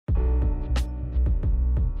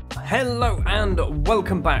Hello and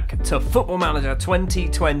welcome back to Football Manager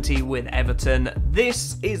 2020 with Everton.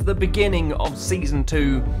 This is the beginning of Season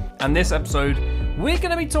 2, and this episode we're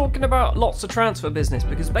going to be talking about lots of transfer business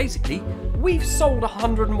because basically we've sold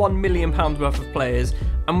 £101 million worth of players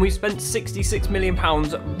and we've spent £66 million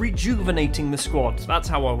rejuvenating the squad. That's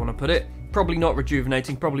how I want to put it. Probably not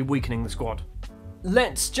rejuvenating, probably weakening the squad.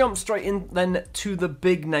 Let's jump straight in then to the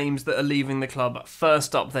big names that are leaving the club.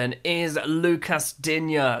 First up then is Lucas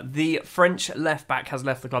Digne. The French left-back has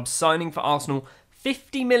left the club, signing for Arsenal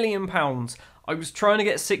 £50 million. I was trying to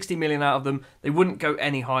get 60 million out of them. They wouldn't go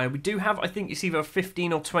any higher. We do have, I think it's either a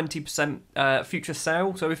 15 or 20% future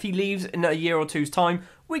sale. So if he leaves in a year or two's time,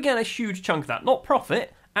 we get a huge chunk of that. Not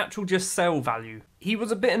profit, actual just sale value. He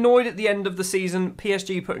was a bit annoyed at the end of the season,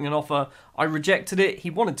 PSG putting an offer. I rejected it.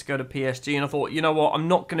 He wanted to go to PSG and I thought, you know what, I'm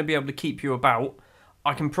not going to be able to keep you about.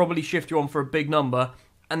 I can probably shift you on for a big number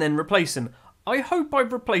and then replace him. I hope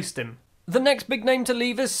I've replaced him. The next big name to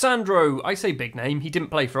leave is Sandro. I say big name, he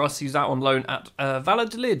didn't play for us. He's out on loan at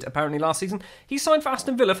Valladolid apparently last season. He signed for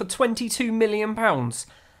Aston Villa for £22 million.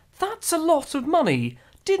 That's a lot of money.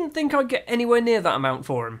 Didn't think I'd get anywhere near that amount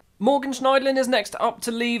for him. Morgan Schneiderlin is next up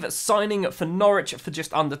to leave, signing for Norwich for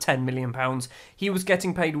just under £10 million. He was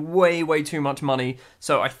getting paid way too much money,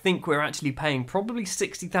 so I think we're actually paying probably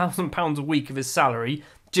 £60,000 a week of his salary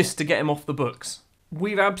just to get him off the books.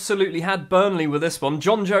 We've absolutely had Burnley with this one.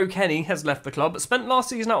 John Joe Kenny has left the club, spent last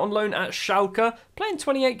season out on loan at Schalke, playing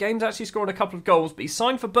 28 games, actually scored a couple of goals, but he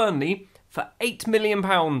signed for Burnley for £8 million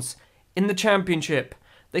in the Championship.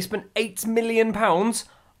 They spent £8 million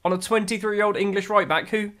on a 23-year-old English right-back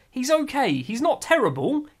who, he's okay, he's not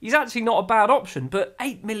terrible, he's actually not a bad option, but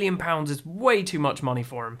 £8 million is way too much money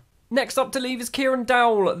for him. Next up to leave is Kieran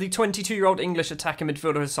Dowell. The 22-year-old English attacking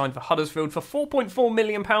midfielder has signed for Huddersfield for £4.4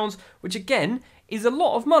 million, which again is a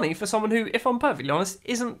lot of money for someone who, if I'm perfectly honest,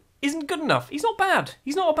 isn't good enough. He's not bad.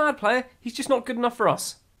 He's not a bad player. He's just not good enough for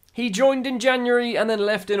us. He joined in January and then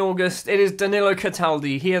left in August. It is Danilo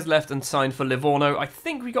Cataldi. He has left and signed for Livorno. I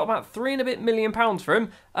think we got about £3 million for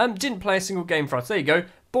him. Didn't play a single game for us. There you go.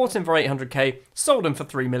 Bought him for 800k, sold him for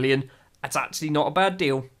 3 million. That's actually not a bad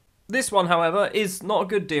deal. This one, however, is not a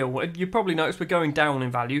good deal. You probably noticed we're going down in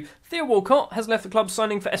value. Theo Walcott has left the club,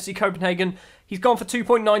 signing for FC Copenhagen. He's gone for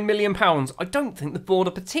 £2.9 million. I don't think the board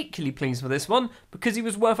are particularly pleased with this one because he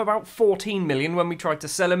was worth about 14 million when we tried to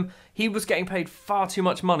sell him. He was getting paid far too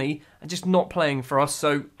much money and just not playing for us,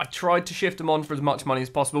 so I tried to shift him on for as much money as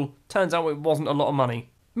possible. Turns out it wasn't a lot of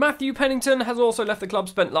money. Matthew Pennington has also left the club,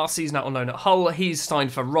 spent last season out on loan at Hull. He's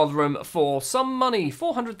signed for Rotherham for some money,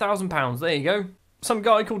 £400,000. There you go. Some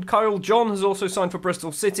guy called Kyle John has also signed for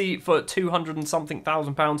Bristol City for 200 and something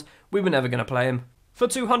thousand pounds. We were never going to play him. For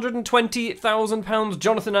 £220,000,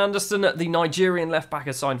 Jonathan Anderson, the Nigerian left-back,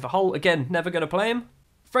 has signed for Hull. Again, never going to play him.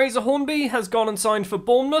 Fraser Hornby has gone and signed for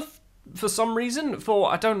Bournemouth for some reason,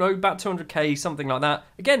 for, I don't know, about 200k, something like that.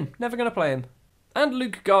 Again, never going to play him. And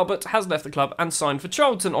Luke Garbett has left the club and signed for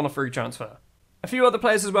Charlton on a free transfer. A few other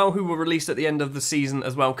players as well who were released at the end of the season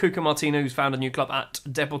as well. Cuca Martino, who's found a new club at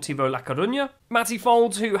Deportivo La Coruña. Matty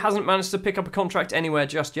Folds, who hasn't managed to pick up a contract anywhere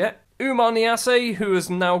just yet. Umar Niasse, who has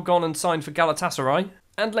now gone and signed for Galatasaray.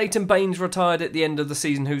 And Leighton Baines retired at the end of the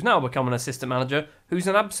season, who's now become an assistant manager, who's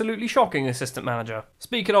an absolutely shocking assistant manager.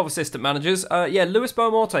 Speaking of assistant managers, Luis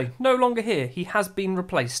Beaumorte, no longer here. He has been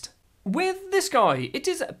replaced. With this guy, it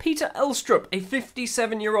is Peter Elstrup, a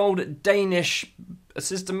 57-year-old Danish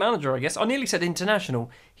assistant manager, I guess. I nearly said international.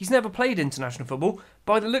 He's never played international football.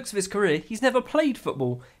 By the looks of his career, he's never played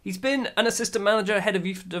football. He's been an assistant manager, head of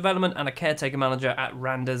youth development, and a caretaker manager at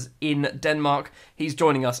Randers in Denmark. He's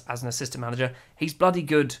joining us as an assistant manager. He's bloody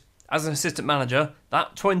good as an assistant manager.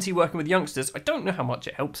 That 20 working with youngsters, I don't know how much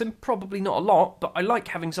it helps him. Probably not a lot, but I like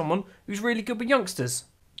having someone who's really good with youngsters.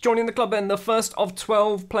 Joining the club then, the first of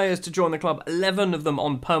 12 players to join the club, 11 of them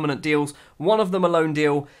on permanent deals, one of them a loan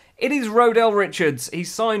deal. It is Rodell Richards.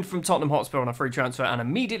 He's signed from Tottenham Hotspur on a free transfer and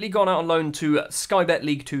immediately gone out on loan to Sky Bet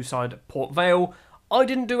League 2 side Port Vale. I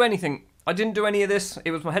didn't do anything. I didn't do any of this.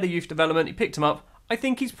 It was my head of youth development. He picked him up. I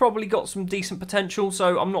think he's probably got some decent potential,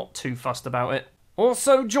 so I'm not too fussed about it.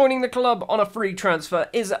 Also joining the club on a free transfer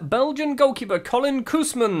is Belgian goalkeeper Colin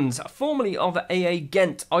Koesmans, formerly of AA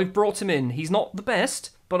Ghent. I've brought him in. He's not the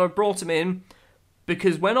best, but I've brought him in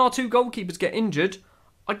because when our two goalkeepers get injured,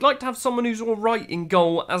 I'd like to have someone who's alright in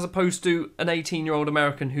goal as opposed to an 18-year-old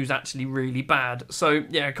American who's actually really bad. So,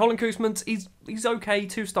 yeah, Colin Koesmans, he's okay,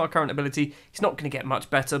 2-star current ability. He's not going to get much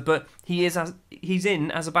better, but he's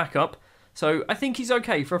in as a backup. So, I think he's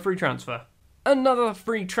okay for a free transfer. Another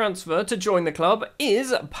free transfer to join the club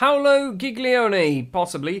is Paolo Giglione,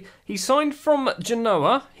 possibly. He signed from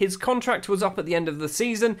Genoa. His contract was up at the end of the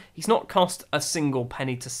season. He's not cost a single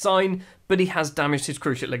penny to sign, but he has damaged his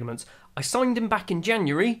cruciate ligaments. I signed him back in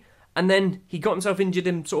January, and then he got himself injured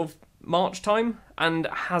in sort of March time and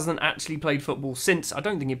hasn't actually played football since. I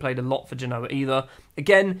don't think he played a lot for Genoa either.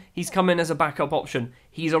 Again, he's come in as a backup option.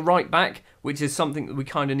 He's a right back, which is something that we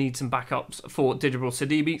kind of need some backups for. Djibril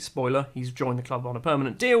Sidibe, spoiler, he's joined the club on a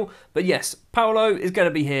permanent deal. But yes, Paolo is going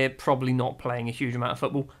to be here, probably not playing a huge amount of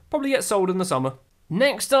football. Probably get sold in the summer.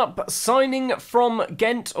 Next up, signing from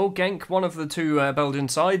Ghent or Genk, one of the two Belgian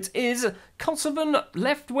sides, is Kosovan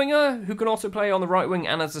left winger who can also play on the right wing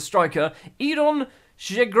and as a striker, Iron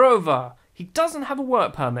Zhegrova. He doesn't have a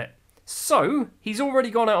work permit, so he's already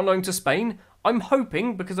gone out on loan to Spain. I'm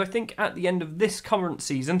hoping, because I think at the end of this current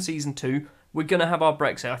season, Season 2, we're going to have our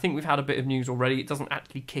Brexit. I think we've had a bit of news already. It doesn't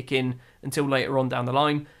actually kick in until later on down the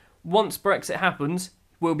line. Once Brexit happens,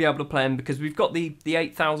 we'll be able to play him because we've got the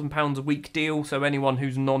 £8,000 a week deal, so anyone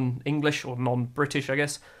who's non-English or non-British, I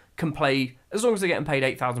guess, can play as long as they're getting paid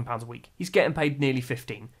 £8,000 a week. He's getting paid nearly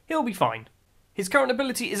 15. He'll be fine. His current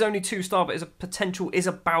ability is only 2-star, but his potential is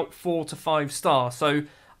about 4 to 5-star. So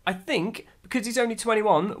I think, because he's only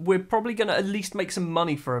 21, we're probably going to at least make some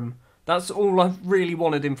money for him. That's all I've really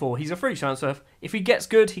wanted him for. He's a free transfer. If he gets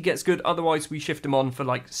good, he gets good. Otherwise, we shift him on for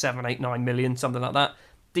like 7, 8, 9 million, something like that.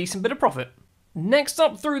 Decent bit of profit. Next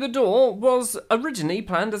up through the door was originally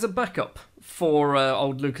planned as a backup for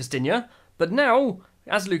old Lucas Digne, but now,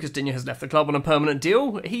 as Lucas Digne has left the club on a permanent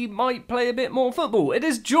deal, he might play a bit more football. It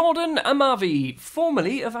is Jordan Amavi,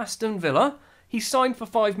 formerly of Aston Villa. He signed for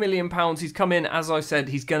 £5 million. He's come in, as I said,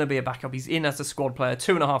 he's going to be a backup. He's in as a squad player,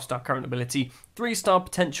 2.5-star current ability, 3-star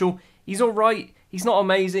potential. He's all right. He's not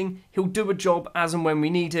amazing. He'll do a job as and when we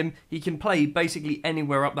need him. He can play basically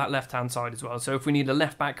anywhere up that left-hand side as well. So if we need a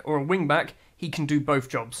left-back or a wing-back, he can do both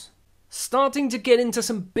jobs. Starting to get into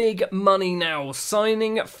some big money now.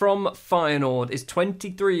 Signing from Feyenoord is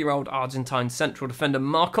 23-year-old Argentine central defender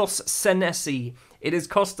Marcos Senesi. It has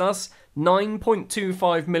cost us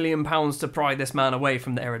 £9.25 million to pry this man away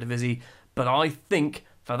from the Eredivisie, but I think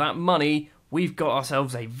for that money, we've got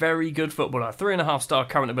ourselves a very good footballer. 3.5-star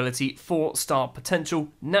current ability, 4-star potential,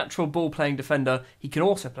 natural ball-playing defender. He can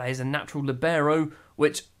also play as a natural libero,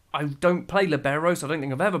 which I don't play liberos. I don't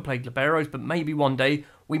think I've ever played liberos, but maybe one day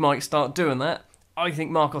we might start doing that. I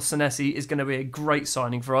think Marcos Senesi is going to be a great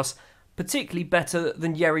signing for us, particularly better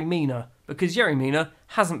than Yerry Mina, because Yerry Mina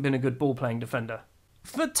hasn't been a good ball-playing defender.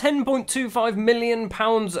 For £10.25 million,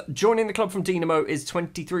 joining the club from Dinamo is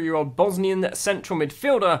 23-year-old Bosnian central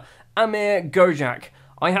midfielder Amir Gojak.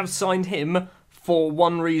 I have signed him for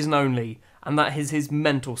one reason only, and that is his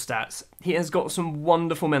mental stats. He has got some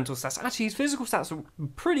wonderful mental stats. Actually, his physical stats are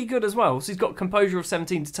pretty good as well. So he's got composure of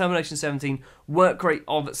 17, determination 17, work rate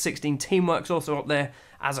of 16, teamwork's also up there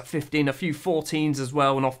as a 15, a few 14s as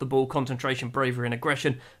well, and off the ball, concentration, bravery and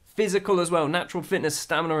aggression. Physical as well, natural fitness,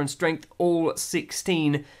 stamina and strength, all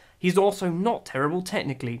 16. He's also not terrible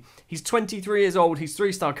technically. He's 23 years old, he's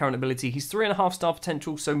 3-star current ability, he's 3.5-star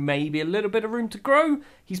potential, so maybe a little bit of room to grow.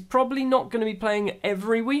 He's probably not going to be playing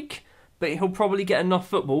every week, but he'll probably get enough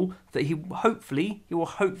football that he will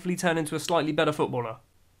hopefully turn into a slightly better footballer.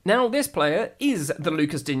 Now, this player is the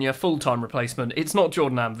Lucas Digne full-time replacement. It's not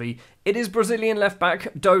Jordan Amvi. It is Brazilian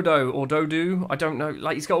left-back Dodo, or Dodu, I don't know.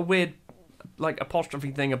 Like, he's got a weird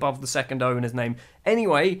apostrophe thing above the second O in his name.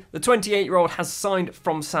 Anyway, the 28-year-old has signed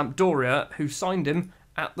from Sampdoria, who signed him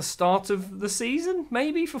at the start of the season,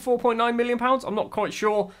 maybe, for £4.9 million. I'm not quite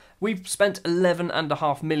sure. We've spent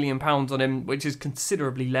 £11.5 million on him, which is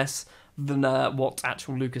considerably less than what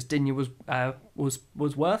actual Lucas Digne was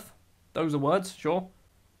worth. Those are words, sure.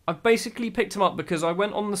 I've basically picked him up because I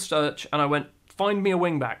went on the search and I went, find me a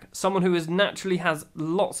wingback. Someone who naturally has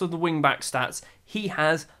lots of the wingback stats. He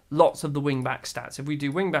has lots of the wingback stats. If we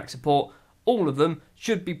do wingback support, all of them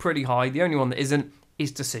should be pretty high. The only one that isn't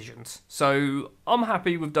is decisions. So I'm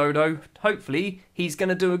happy with Dodo. Hopefully he's going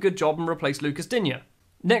to do a good job and replace Lucas Digne.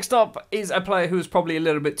 Next up is a player who is probably a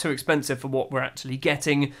little bit too expensive for what we're actually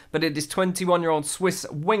getting, but it is 21-year-old Swiss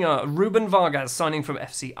winger Ruben Vargas signing from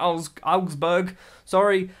FC Augsburg.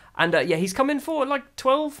 And he's come in for like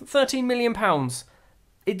 13 million pounds.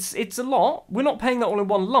 It's a lot. We're not paying that all in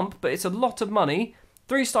one lump, but it's a lot of money.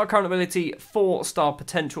 3-star current ability, 5-star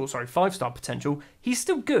potential. He's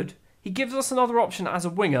still good. He gives us another option as a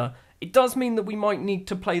winger. It does mean that we might need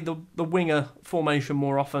to play the winger formation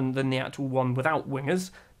more often than the actual one without wingers,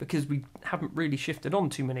 because we haven't really shifted on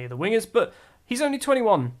too many of the wingers, but he's only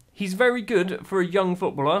 21. He's very good for a young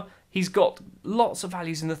footballer. He's got lots of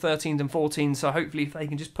values in the 13s and 14s, so hopefully if they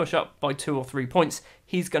can just push up by 2 or 3 points,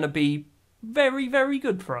 he's going to be very, very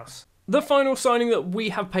good for us. The final signing that we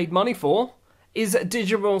have paid money for is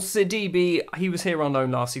Digital Sidibe. He was here on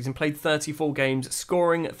loan last season, played 34 games,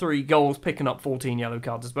 scoring 3 goals, picking up 14 yellow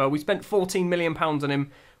cards as well. We spent £14 million on him,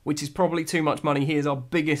 which is probably too much money. He is our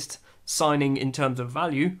biggest signing in terms of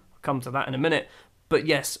value. I'll come to that in a minute. But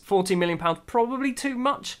yes, £14 million, probably too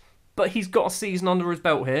much, but he's got a season under his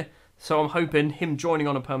belt here. So I'm hoping him joining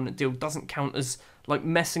on a permanent deal doesn't count as like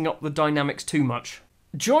messing up the dynamics too much.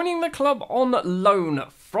 Joining the club on loan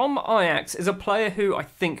from Ajax is a player who I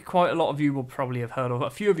think quite a lot of you will probably have heard of. A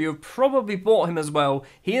few of you have probably bought him as well.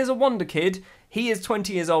 He is a wonder kid. He is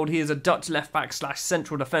 20 years old. He is a Dutch left-back /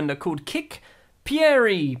 central defender called Kik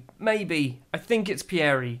Pierre, maybe. I think it's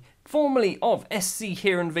Pierre. Formerly of SC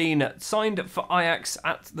Heerenveen, signed for Ajax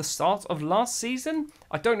at the start of last season.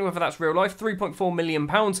 I don't know whether that's real life. £3.4 million.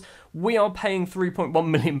 We are paying £3.1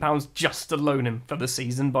 million just to loan him for the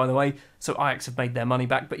season, by the way. So Ajax have made their money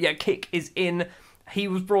back. But yeah, Kik is in. He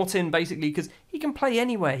was brought in basically because he can play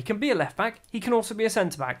anywhere. He can be a left back. He can also be a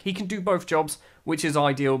centre back. He can do both jobs, which is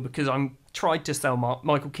ideal because I tried to sell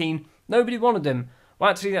Michael Keane. Nobody wanted him.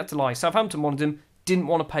 Well, actually, that's a lie. Southampton wanted him. Didn't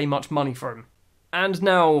want to pay much money for him. And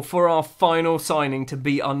now for our final signing to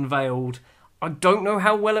be unveiled. I don't know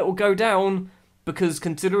how well it will go down, because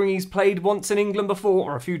considering he's played once in England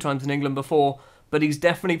before, or a few times in England before, but he's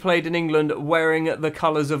definitely played in England wearing the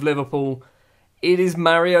colours of Liverpool. It is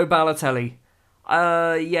Mario Balotelli.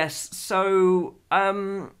 Yes, so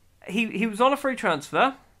he was on a free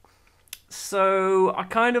transfer. So I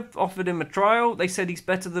kind of offered him a trial. They said he's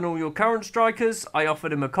better than all your current strikers. I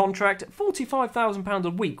offered him a contract, £45,000 a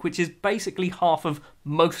week, which is basically half of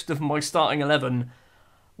most of my starting 11.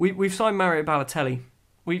 We've signed Mario Balotelli.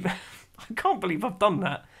 I can't believe I've done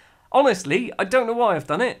that. Honestly, I don't know why I've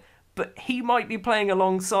done it, but he might be playing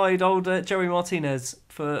alongside old Joey Martinez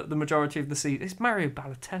for the majority of the season. It's Mario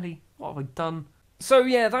Balotelli. What have I done? So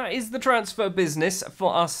yeah, that is the transfer business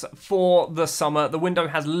for us for the summer. The window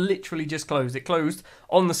has literally just closed. It closed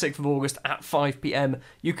on the 6th of August at 5 p.m.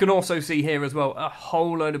 You can also see here as well a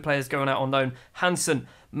whole load of players going out on loan. Hansen,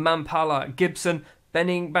 Mampala, Gibson,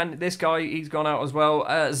 Benning, this guy, he's gone out as well.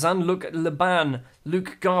 Zanluk Laban,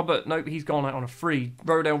 Luke Garbett, nope, he's gone out on a free.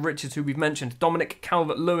 Rodale Richards, who we've mentioned. Dominic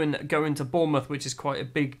Calvert-Lewin going to Bournemouth, which is quite a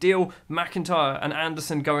big deal. McIntyre and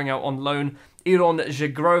Anderson going out on loan. Iron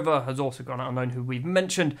Jagrova has also gone out on loan, who we've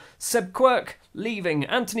mentioned. Seb Quirk leaving.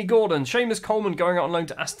 Anthony Gordon. Seamus Coleman going out on loan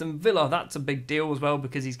to Aston Villa. That's a big deal as well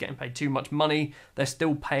because he's getting paid too much money. They're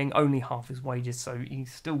still paying only half his wages, so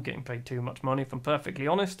he's still getting paid too much money, if I'm perfectly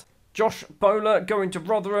honest. Josh Bowler going to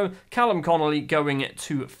Rotherham. Callum Connolly going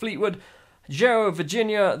to Fleetwood. João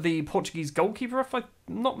Virginia, the Portuguese goalkeeper, if I'm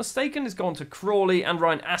not mistaken, has gone to Crawley. And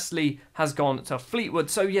Ryan Astley has gone to Fleetwood.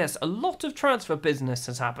 So yes, a lot of transfer business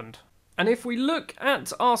has happened. And if we look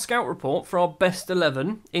at our scout report for our best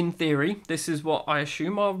 11, in theory, this is what I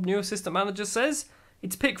assume our new assistant manager says.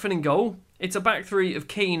 It's Pickford in goal. It's a back three of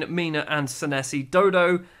Keane, Mina and Senesi.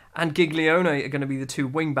 Dodo and Giglione are going to be the 2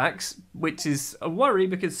 wing-backs, which is a worry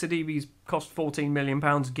because Sidibe's cost £14 million,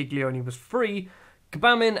 Giglione was free.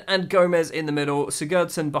 Gbamin and Gomez in the middle.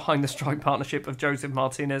 Sigurdsson behind the strike partnership of Joseph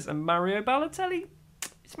Martinez and Mario Balotelli.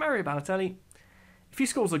 It's Mario Balotelli. If he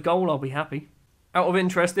scores a goal, I'll be happy. Out of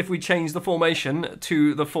interest, if we change the formation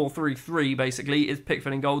to the 4-3-3, basically, is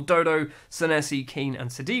Pickford in goal. Dodo, Senesi, Keane and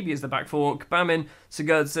Sidibe as the back four. Gbamin,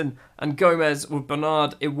 Sigurdsson and Gomez with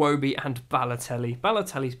Bernard, Iwobi and Balotelli.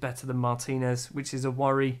 Balotelli's better than Martinez, which is a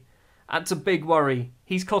worry. That's a big worry.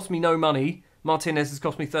 He's cost me no money. Martinez has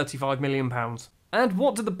cost me £35 million. And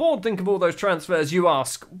what did the board think of all those transfers, you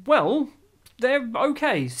ask? Well, they're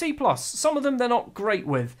okay. C+. Some of them they're not great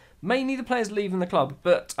with. Mainly the players leaving the club,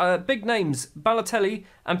 but big names, Balotelli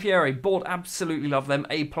and Pierre, board absolutely love them.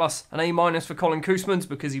 A+ and A- for Colin Koosmans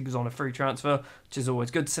because he was on a free transfer, which is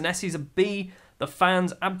always good. Senesi's a B. The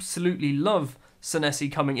fans absolutely love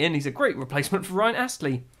Senesi coming in. He's a great replacement for Ryan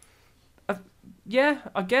Astley. Yeah,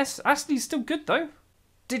 I guess. Astley's still good though.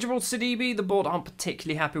 Digital Sidibe, the board aren't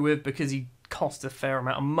particularly happy with because he cost a fair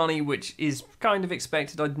amount of money, which is kind of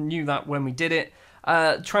expected. I knew that when we did it.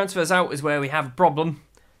 Transfers out is where we have a problem.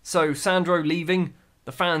 So, Sandro leaving.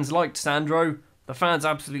 The fans liked Sandro. The fans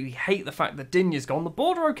absolutely hate the fact that Digne's gone. The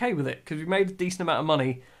board are okay with it because we made a decent amount of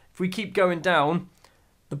money. If we keep going down,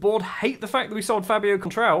 the board hate the fact that we sold Fabio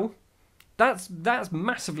Contral. That's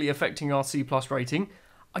massively affecting our C+ rating.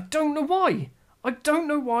 I don't know why. I don't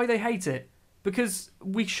know why they hate it. Because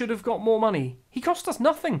we should have got more money. He cost us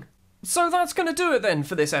nothing. So that's going to do it then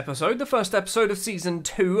for this episode, the first episode of Season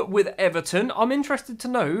 2 with Everton. I'm interested to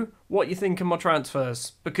know what you think of my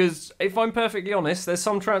transfers, because if I'm perfectly honest, there's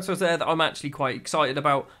some transfers there that I'm actually quite excited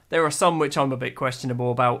about. There are some which I'm a bit questionable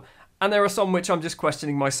about, and there are some which I'm just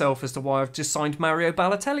questioning myself as to why I've just signed Mario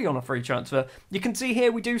Balotelli on a free transfer. You can see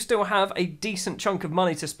here we do still have a decent chunk of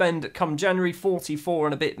money to spend come January, 44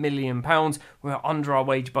 and a bit million pounds. We're under our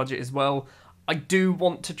wage budget as well. I do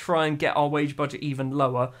want to try and get our wage budget even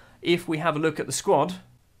lower. If we have a look at the squad,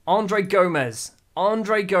 Andre Gomez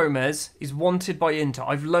is wanted by Inter.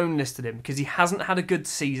 I've loan listed him because he hasn't had a good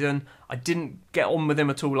season. I didn't get on with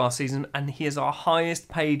him at all last season, and he is our highest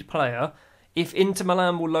paid player. If Inter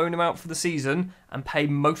Milan will loan him out for the season and pay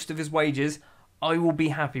most of his wages, I will be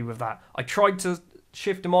happy with that. I tried to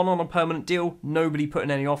shift him on a permanent deal. Nobody put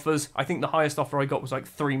in any offers. I think the highest offer I got was like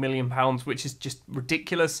 £3 million, which is just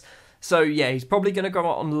ridiculous. So yeah, he's probably going to go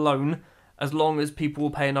out on loan as long as people will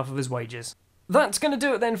pay enough of his wages. That's going to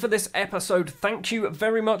do it then for this episode. Thank you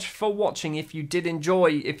very much for watching. If you did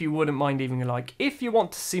enjoy, if you wouldn't mind leaving a like. If you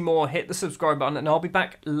want to see more, hit the subscribe button, and I'll be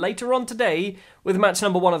back later on today with match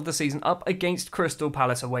number 1 of the season up against Crystal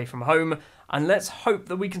Palace away from home. And let's hope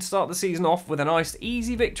that we can start the season off with a nice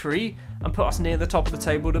easy victory and put us near the top of the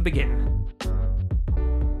table to begin.